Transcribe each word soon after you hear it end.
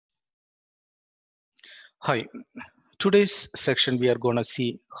Hi, today's section we are going to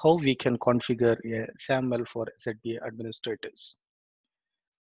see how we can configure a SAML for ZPA administrators.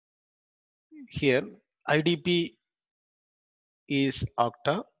 Here, IDP is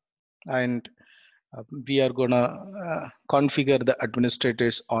Okta and we are going to configure the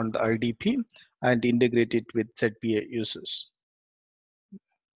administrators on the IDP and integrate it with ZPA users.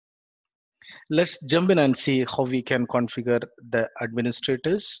 Let's jump in and see how we can configure the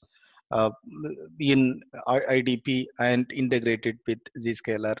administrators in IDP and integrate it with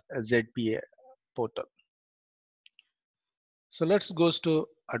Zscaler ZPA portal. So let's go to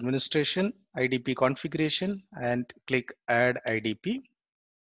administration, IDP configuration, and click add IDP.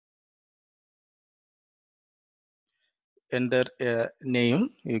 Enter a name.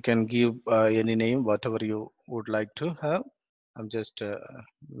 You can give any name, whatever you would like to have. I'm just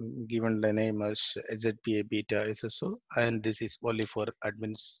given the name as ZPA beta SSO, and this is only for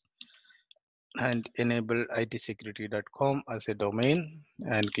admins. And enable itsecurity.com as a domain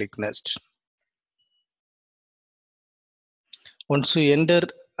and click next. Once you enter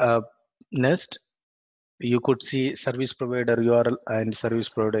next, you could see service provider URL and service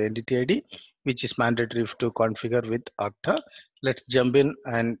provider entity ID, which is mandatory to configure with Okta. Let's jump in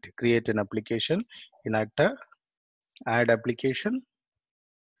and create an application in Okta. Add application.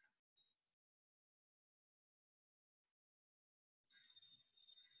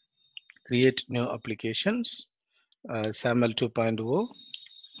 Create new applications. SAML 2.0.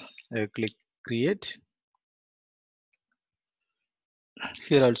 Click create.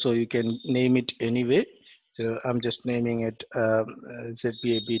 Here also you can name it anyway. So I'm just naming it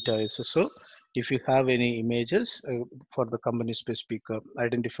ZPA beta SSO. If you have any images for the company specific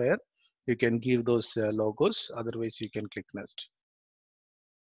identifier, you can give those logos. Otherwise, you can click next.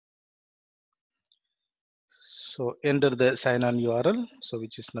 So enter the sign on URL. So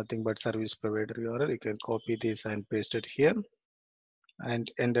which is nothing but service provider URL. You can copy this and paste it here.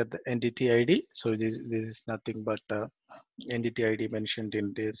 And enter the entity ID. So this is nothing but entity ID mentioned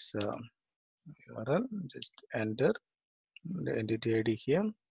in this URL. Just enter the entity ID here.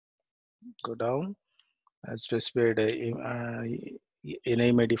 Go down. As specified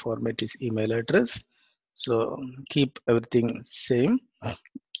name ID format is email address. So keep everything same.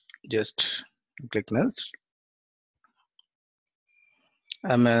 Just click next.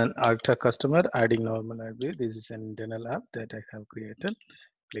 I'm an Okta customer adding normal library. This is an internal app that I have created.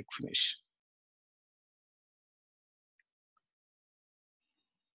 Click finish.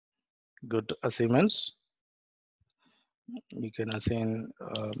 Go to assignments. You can assign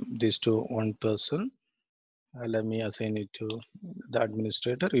this to one person. Let me assign it to the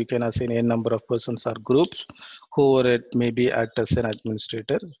administrator. You can assign a number of persons or groups who it maybe act as an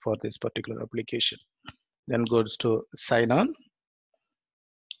administrator for this particular application. Then goes to sign on.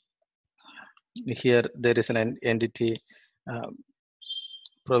 Here there is an entity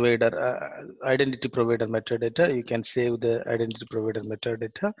provider, identity provider metadata. You can save the identity provider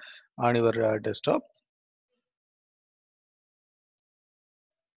metadata on your desktop.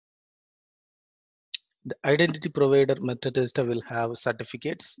 The identity provider metadata will have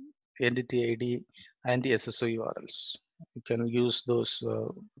certificates, entity ID, and the SSO URLs. You can use those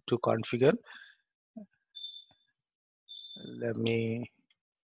to configure. Let me,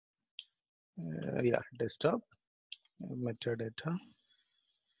 desktop metadata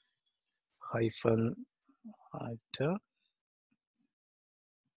hyphen ita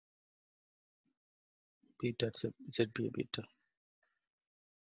beta ZPA beta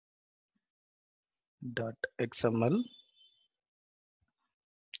dot XML.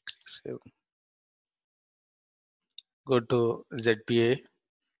 Save. Go to ZPA,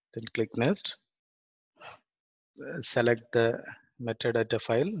 then click next. Select the metadata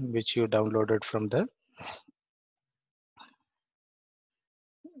file which you downloaded from the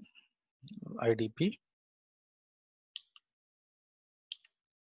IDP.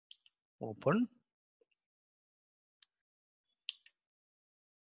 Open.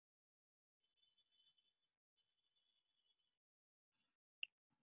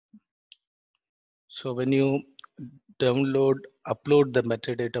 So when you upload the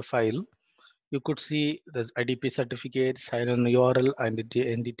metadata file, you could see the IDP certificate, sign-on URL, and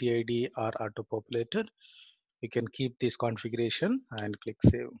the entity ID are auto-populated. You can keep this configuration and click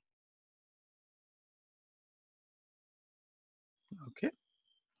save. Okay.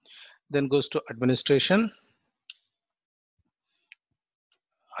 Then goes to administration,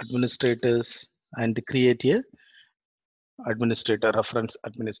 administrators, and create a administrator, reference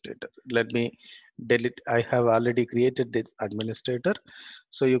administrator. Let me delete. I have already created this administrator,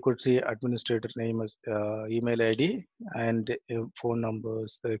 so you could see administrator name as email ID and phone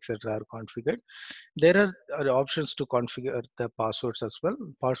numbers, etc. are configured. There are options to configure the passwords as well.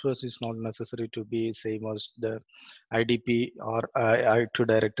 Passwords is not necessary to be same as the IDP or I2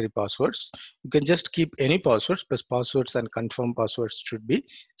 directory passwords. You can just keep any passwords, but passwords and confirm passwords should be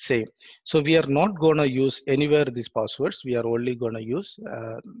same. So we are not going to use anywhere these passwords. We are only going to use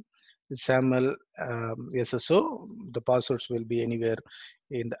SAML SSO. The passwords will be anywhere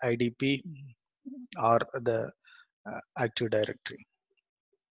in the IDP or the Active Directory.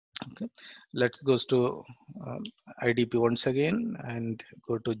 Okay, let's go to IDP once again and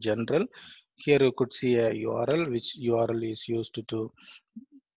go to General. Here you could see a URL, which URL is used to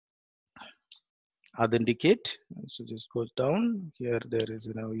authenticate. So just go down. Here there is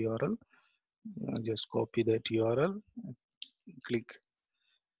a URL. Just copy that URL, click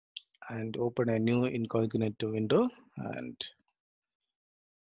and open a new incognito window, and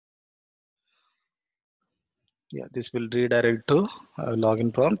yeah, this will redirect to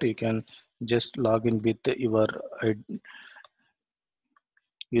login prompt. You can just log in with your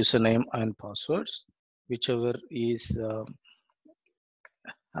username and passwords, whichever is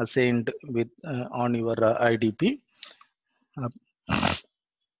assigned with on your IDP.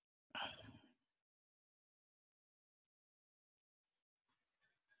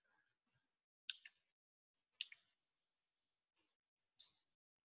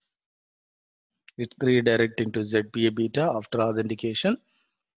 It's redirecting to ZPA beta after authentication.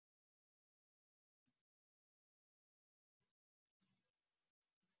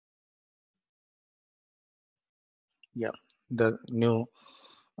 Yeah, the new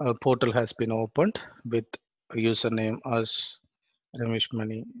portal has been opened with username as Ramesh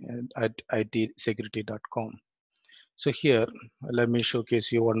Mani at itsecurity.com. So here, let me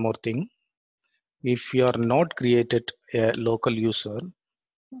showcase you one more thing. If you are not created a local user,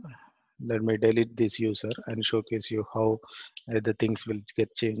 let me delete this user and showcase you how the things will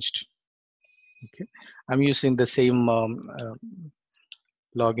get changed. Okay, I'm using the same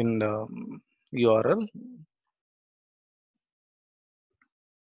login URL.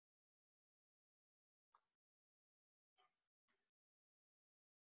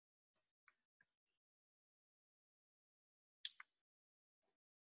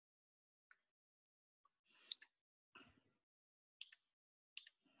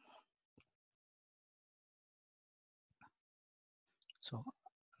 So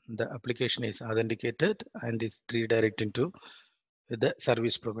the application is authenticated and is redirecting to the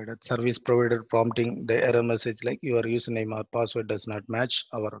service provider. Service provider prompting the error message like your username or password does not match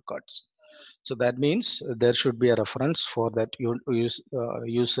our records. So that means there should be a reference for that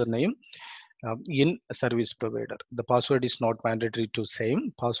username in a service provider. The password is not mandatory to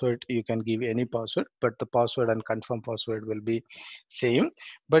same. Password, you can give any password, but the password and confirm password will be same.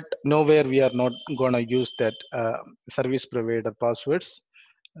 But nowhere we are not gonna use that service provider passwords.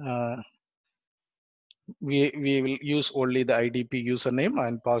 Uh, we will use only the IDP username,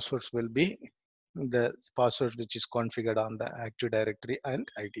 and passwords will be the password which is configured on the Active Directory and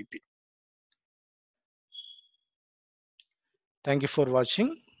IDP. Thank you for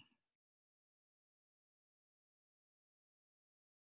watching.